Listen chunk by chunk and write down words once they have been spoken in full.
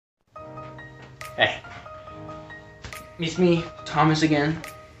Hey, it's me, Thomas again,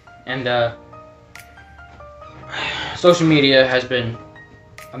 and social media has been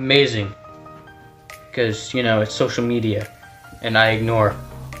amazing because, you know, it's social media and I ignore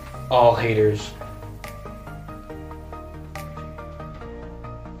all haters.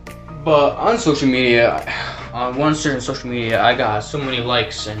 But on social media, on one certain social media, I got so many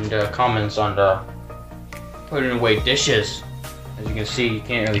likes and comments on putting away dishes. As you can see, you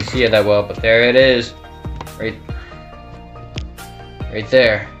can't really see it that well, but there it is, right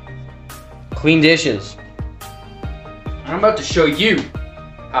there. Clean dishes. I'm about to show you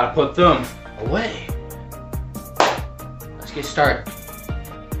how to put them away. Let's get started.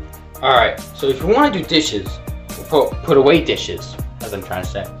 Alright, so if you want to do dishes, put away dishes, as I'm trying to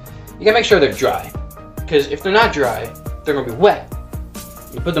say, you gotta make sure they're dry. Because if they're not dry, they're gonna be wet.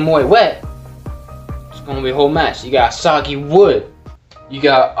 You put them away wet, it's gonna be a whole mess. You got soggy wood, you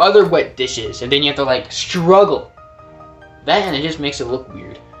got other wet dishes, and then you have to like struggle. That and it just makes it look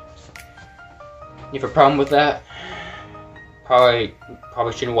weird. You have a problem with that? Probably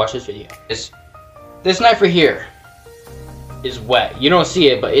shouldn't watch this video. This knife right here is wet. You don't see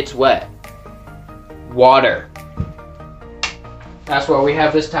it, but it's wet. Water. That's why we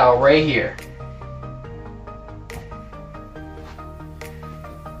have this towel right here.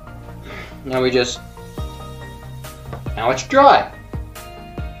 Now it's dry.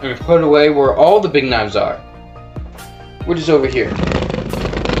 And we put it away where all the big knives are, which is over here.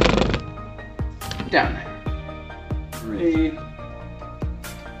 Down there. Right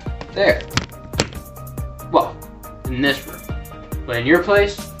there. Well, in this room. But in your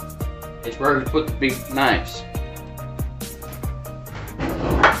place, it's where we put the big knives.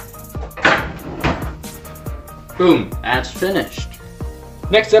 Boom, that's finished.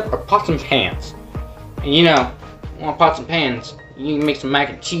 Next up are pots and pans. And you know, you want pots and pans, you can make some mac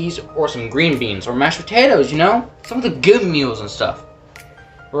and cheese or some green beans or mashed potatoes, you know? Some of the good meals and stuff.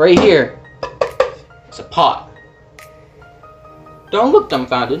 Right here, it's a pot. Don't look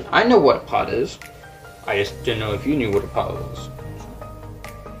dumbfounded. I know what a pot is. I just didn't know if you knew what a pot was.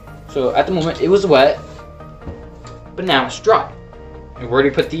 So at the moment, it was wet, but now it's dry. And where do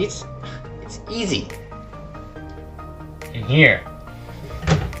you put these? It's easy. In here.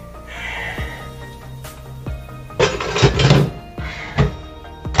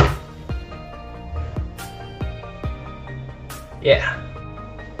 Yeah.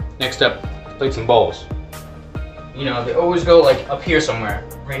 Next up, plates and bowls. You know, they always go like up here somewhere.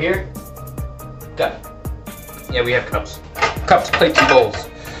 Right here? Got it. Yeah, we have cups. Cups, plates, and bowls.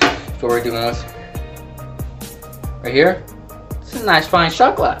 That's what we're doing with. Right here? This is a nice fine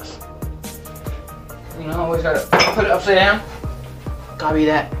shot glass. You know, always gotta put it upside down. Gotta be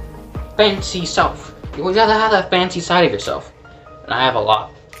that fancy self. You always gotta have that fancy side of yourself. And I have a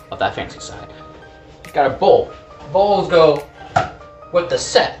lot of that fancy side. Got a bowl. Bowls go with the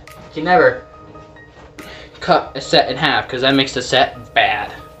set. You can never cut a set in half because that makes the set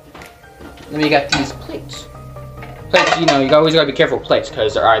bad. Then we got these plates. Plates, you know, you always gotta be careful with plates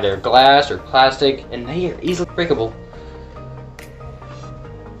because they're either glass or plastic and they are easily breakable.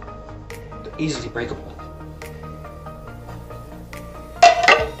 They're easily breakable.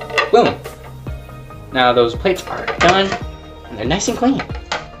 Boom. Now those plates are done and they're nice and clean.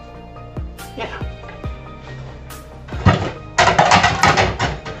 Yeah.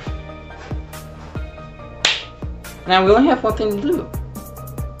 Now we only have one thing to do.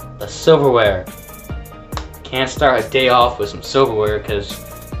 The silverware. Can't start a day off with some silverware because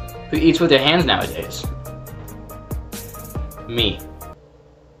who eats with their hands nowadays? Me.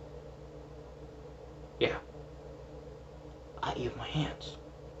 Yeah. I eat with my hands.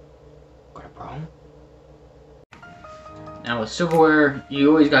 Got a problem? Now with silverware, you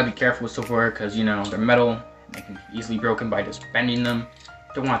always gotta be careful with silverware because, you know, they're metal. They can be easily broken by just bending them.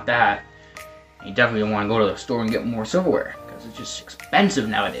 Don't want that. You definitely don't want to go to the store and get more silverware because it's just expensive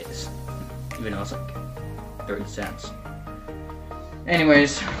nowadays. Even though it's like 30 cents.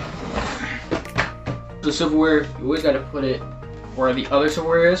 Anyways, the silverware, you always got to put it where the other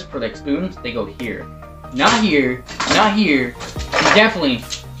silverware is. For like spoons, they go here. Not here, not here, and definitely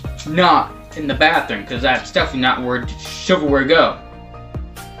not in the bathroom because that's definitely not where silverware go.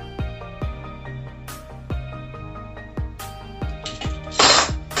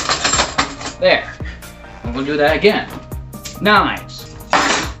 There. And we'll do that again. Knives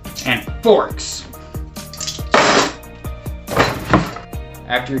and forks.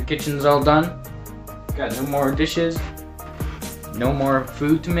 After your kitchen's all done, got no more dishes, no more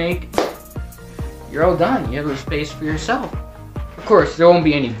food to make, you're all done. You have a space for yourself. Of course, there won't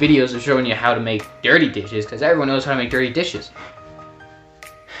be any videos of showing you how to make dirty dishes because everyone knows how to make dirty dishes.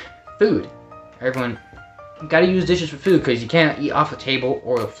 Food. Everyone, you gotta use dishes for food because you can't eat off a table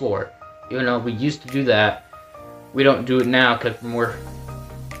or the floor. Even though we used to do that, we don't do it now because we're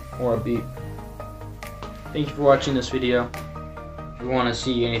more upbeat. Thank you for watching this video. If you want to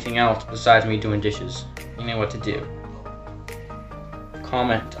see anything else besides me doing dishes, you know what to do.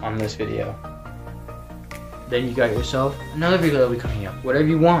 Comment on this video. Then you got yourself another video that'll be coming up. Whatever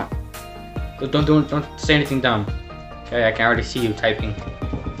you want. Don't say anything dumb. Okay, I can already see you typing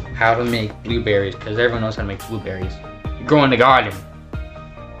how to make blueberries because everyone knows how to make blueberries. You grow in the garden.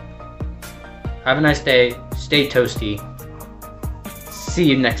 Have a nice day. Stay toasty. See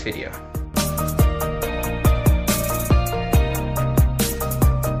you next video.